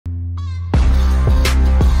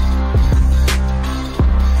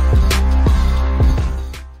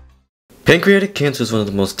Pancreatic cancer is one of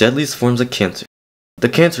the most deadliest forms of cancer. The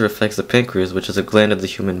cancer affects the pancreas, which is a gland of the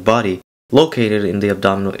human body located in the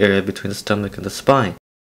abdominal area between the stomach and the spine.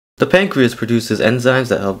 The pancreas produces enzymes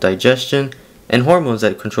that help digestion and hormones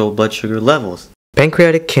that control blood sugar levels.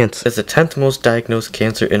 Pancreatic cancer is the 10th most diagnosed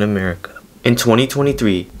cancer in America. In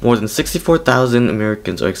 2023, more than 64,000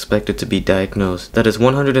 Americans are expected to be diagnosed. That is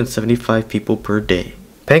 175 people per day.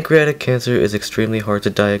 Pancreatic cancer is extremely hard to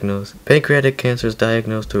diagnose. Pancreatic cancer is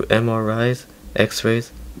diagnosed through MRIs,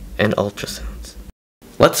 X-rays, and ultrasounds.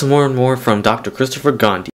 Let's learn more from Dr. Christopher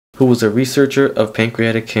Gondi, who was a researcher of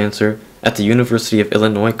pancreatic cancer at the University of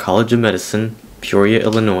Illinois College of Medicine, Peoria,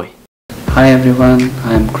 Illinois. Hi everyone,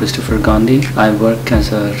 I am Christopher Gondi. I work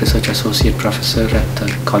as a research associate professor at the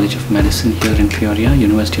College of Medicine here in Peoria,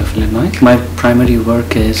 University of Illinois. My primary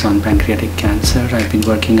work is on pancreatic cancer. I've been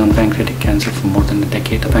working on pancreatic cancer for more than a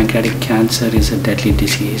decade. Pancreatic cancer is a deadly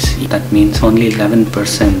disease. That means only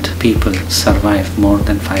 11% people survive more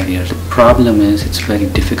than 5 years. The problem is it's very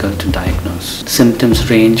difficult to diagnose. Symptoms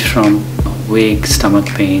range from vague stomach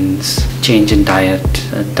pains, change in diet,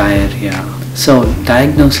 diarrhea. So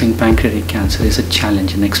diagnosing pancreatic cancer is a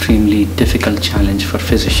challenge, an extremely difficult challenge for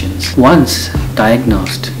physicians. Once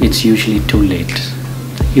diagnosed, it's usually too late,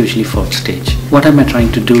 usually fourth stage. What am I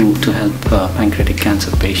trying to do to help pancreatic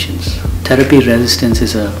cancer patients? Therapy resistance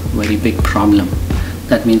is a very big problem.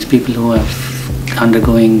 That means people who are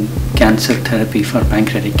undergoing cancer therapy for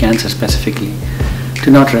pancreatic cancer specifically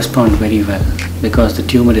do not respond very well because the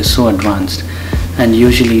tumor is so advanced, and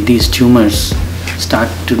usually these tumors start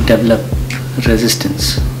to develop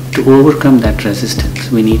resistance. To overcome that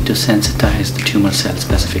resistance, we need to sensitize the tumor cell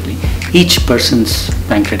specifically. Each person's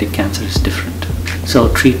pancreatic cancer is different, so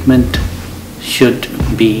treatment should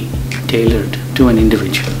be tailored to an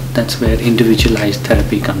individual. That's where individualized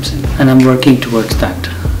therapy comes in, and I'm working towards that.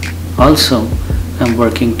 Also, I'm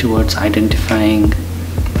working towards identifying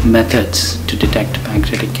methods to detect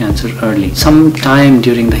pancreatic cancer early. Sometime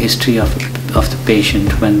during the history of the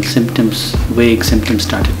patient, when vague symptoms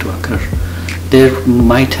started to occur, there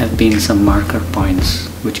might have been some marker points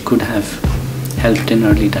which could have helped in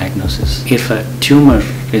early diagnosis. If a tumor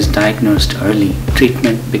is diagnosed early,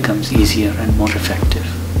 treatment becomes easier and more effective.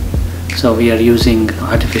 So we are using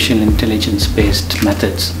artificial intelligence-based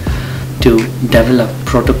methods to develop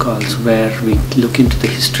protocols where we look into the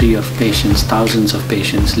history of patients, thousands of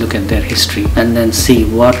patients, look at their history, and then see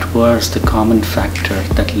what was the common factor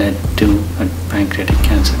that led to a pancreatic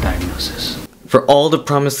cancer diagnosis. For all the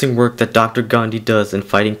promising work that Dr. Gondi does in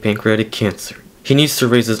fighting pancreatic cancer, he needs to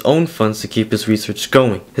raise his own funds to keep his research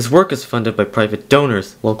going. His work is funded by private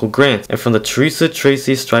donors, local grants, and from the Theresa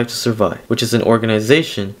Tracy Strive to Survive, which is an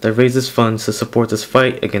organization that raises funds to support this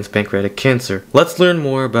fight against pancreatic cancer. Let's learn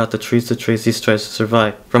more about the Theresa Tracy Strive to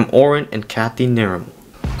Survive from Orin and Kathy Naramore.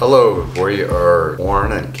 Hello, we are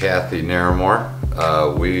Orin and Kathy Naramore.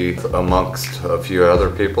 We, amongst a few other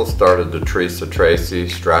people, started the Theresa Tracy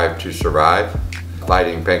Strive to Survive,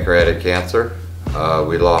 fighting pancreatic cancer.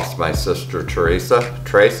 We lost my sister Theresa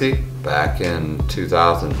Tracy back in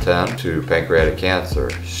 2010 to pancreatic cancer.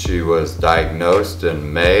 She was diagnosed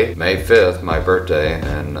in May 5th, my birthday,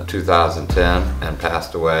 in 2010, and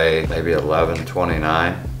passed away maybe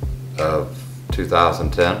 11/29 of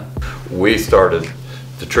 2010. We started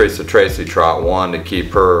the Theresa Tracy Trot 1 to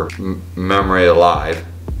keep her memory alive.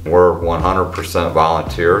 We're 100%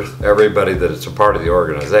 volunteers. Everybody that is a part of the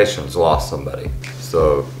organization has lost somebody.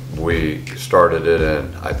 So we started it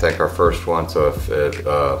in, I think our first one, so if it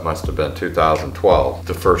must have been 2012,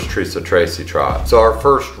 the first Theresa Tracy Trot. So our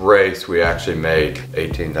first race, we actually made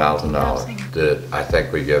 $18,000 that I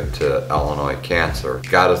think we give to Illinois Cancer.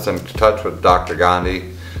 Got us in touch with Dr.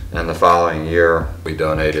 Gondi, and the following year we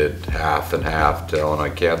donated half and half to Illinois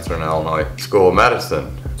Cancer and Illinois School of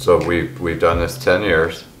Medicine. So we've done this 10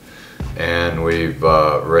 years, and we've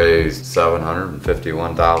raised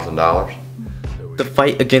 $751,000. The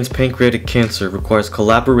fight against pancreatic cancer requires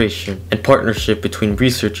collaboration and partnership between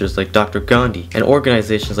researchers like Dr. Gondi and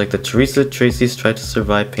organizations like the Theresa Tracy Strive to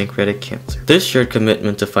Survive Pancreatic Cancer. This shared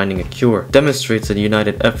commitment to finding a cure demonstrates a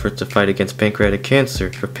united effort to fight against pancreatic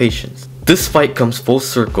cancer for patients. This fight comes full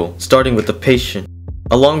circle, starting with the patient,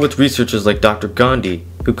 along with researchers like Dr. Gondi,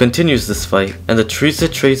 who continues this fight, and the Theresa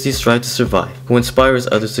Tracy Strive to Survive, who inspires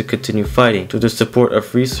others to continue fighting through their support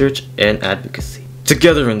of research and advocacy.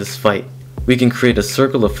 Together in this fight, we can create a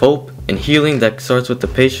circle of hope and healing that starts with the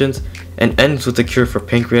patients and ends with the cure for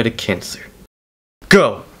pancreatic cancer.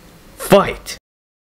 Go! Fight!